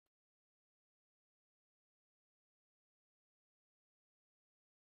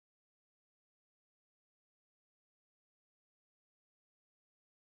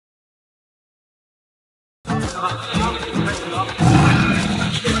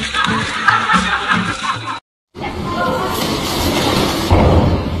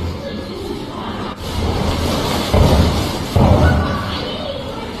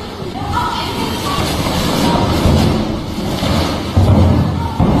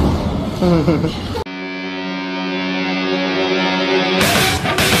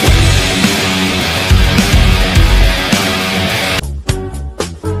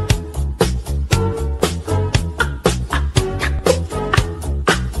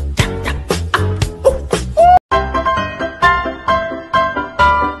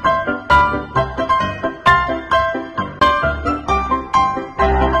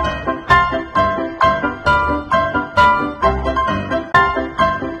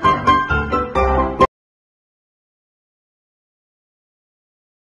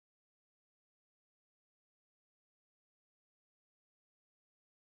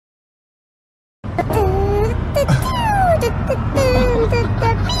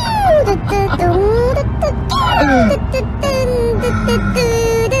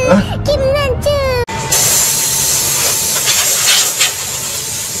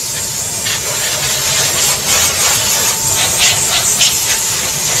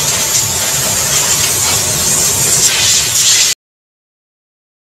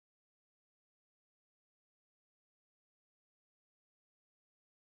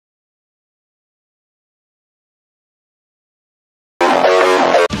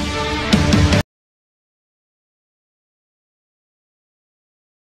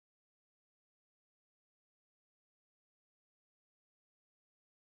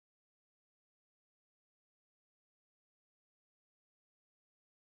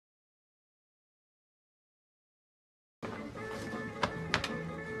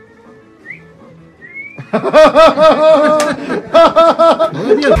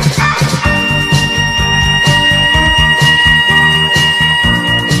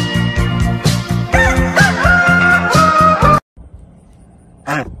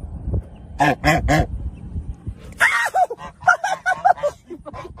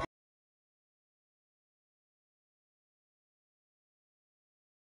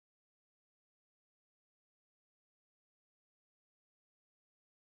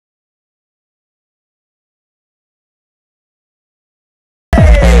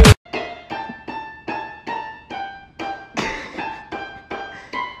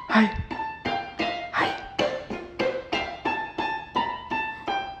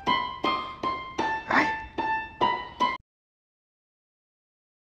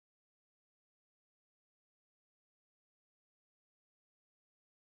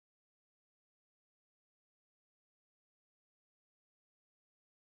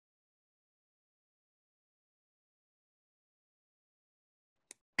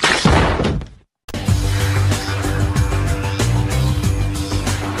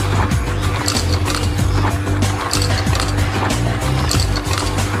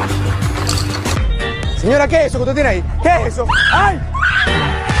Señora, ¿qué es eso que usted tiene ahí? ¿Qué es eso? ¡Ay!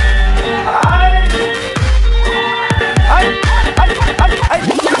 ¡Ay! ¡Ay! ¡Ay! ¡Ay! ¡Ay!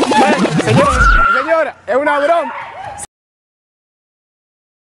 Señora, es una broma.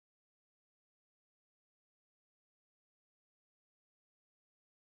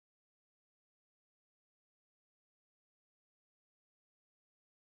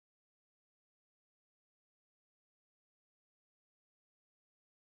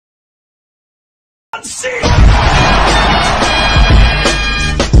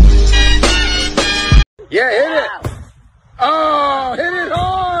 Yeah, hit it. Oh, hit it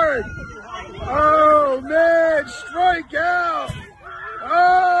hard. Oh, man, strike out.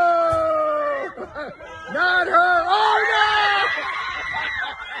 Oh, not her. Oh, no.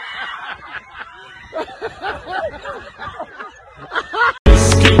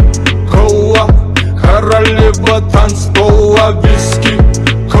 Виски, кола, королева танцпола. Виски,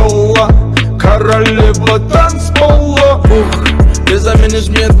 кола, королева танцпола. Ты заменишь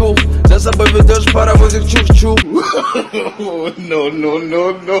мне двух, за собой ведешь паровозик чух-чух. No, no,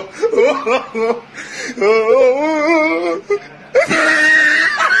 no, no.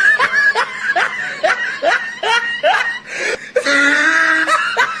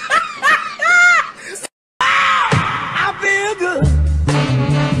 I feel good.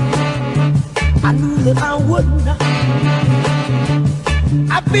 I knew that I would not.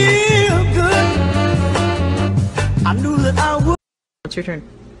 I feel good. I knew that I would. It's your turn.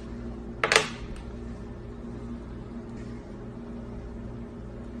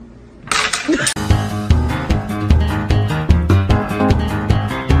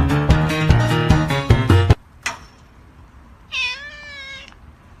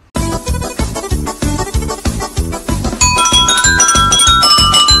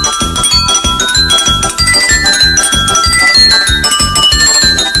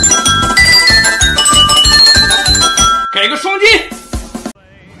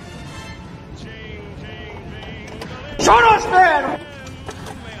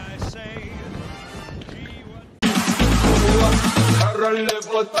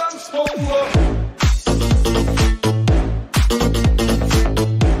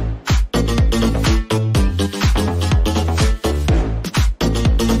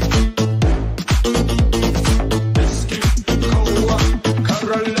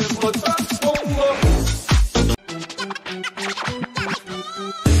 королева танцпола.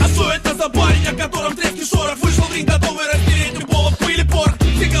 А что это за парень, о котором трески шорох? Вышел в ринг, готовый растереть любого в пыль и порох.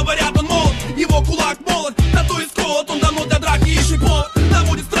 Все говорят, он молод, его кулак молод. Тату из колот, он давно для драки ищет повод.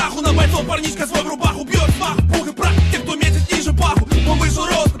 Наводит страху на бойцов, парнишка свой в рубаху. Бьет смаху, пух и прах, те, кто месяц ниже паху. Он вышел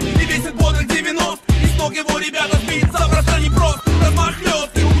ростом и весит бодрых 90. И с ног его ребята сбиться просто непросто. Размах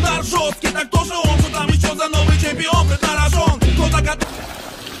хлесткий, удар жесткий. Так кто же он, что там еще за новый чемпион преднарожен? Кто-то готов.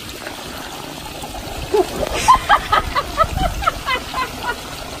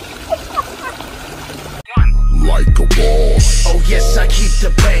 Like a boss. Oh yes, I keep the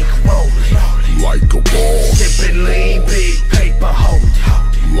bank rolling. Like a boss. Sipping lean, big paper hold.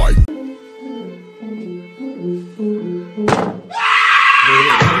 Like.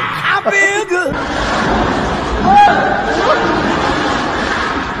 I feel good.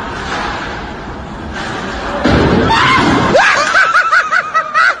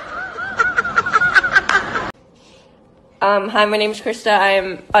 Hi, my name's Krista.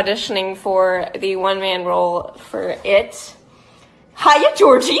 I'm auditioning for the one-man role for It. Hiya,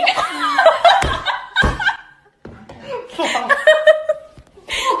 Georgie!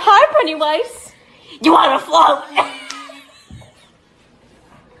 Hi, Pennywise! You wanna float?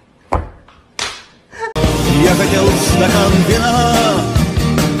 Я хотел стакан вина,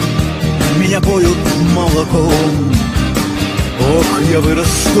 меня поют молоком. Ох, я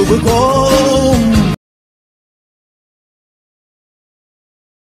вырасту быком.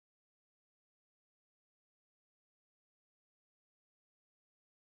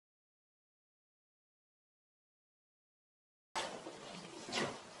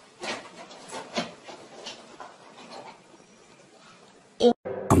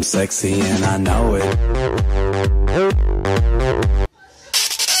 I'm sexy and I know it.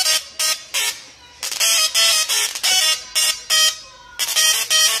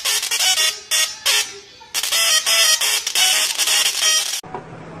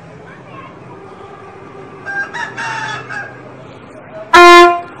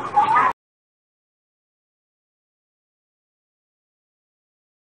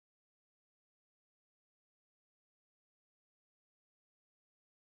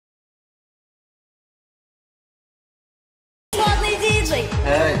 Кислотный диджей,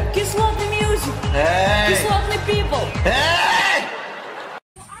 кислотный мьюзик, кислотный people.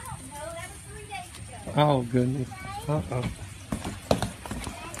 Oh goodness. Uh-oh.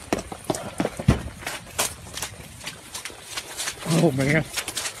 Oh man.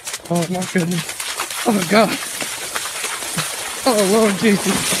 Oh my goodness. Oh God. Oh Lord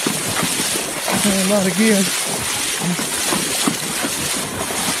Jesus. Oh, not again.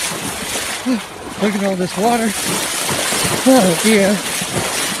 Look at all this water. Oh yeah.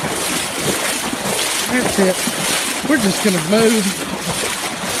 That's it. We're just gonna move.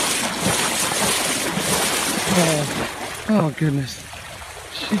 Oh goodness.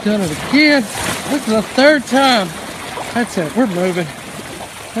 She done it again. This is the third time. That's it. We're moving.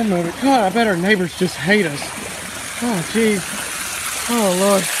 We're moving. God, I bet our neighbors just hate us. Oh geez. Oh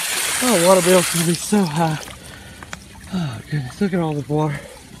Lord. Oh, water bill's gonna be so high. Oh goodness. Look at all this water.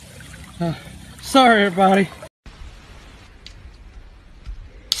 Sorry everybody.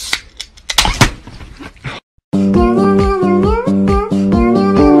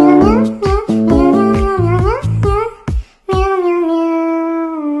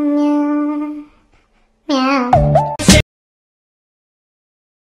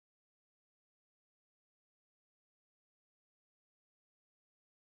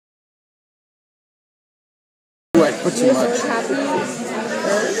 Put too much.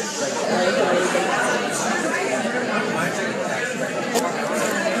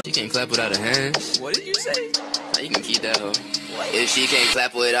 She can't clap without her hands. What did you say? You can keep that hoe. If she can't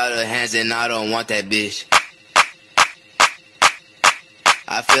clap without her hands, then I don't want that bitch.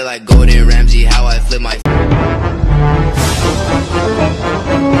 I feel like Gordon Ramsay, how I flip my.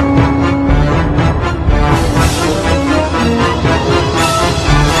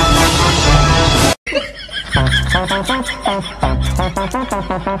 Now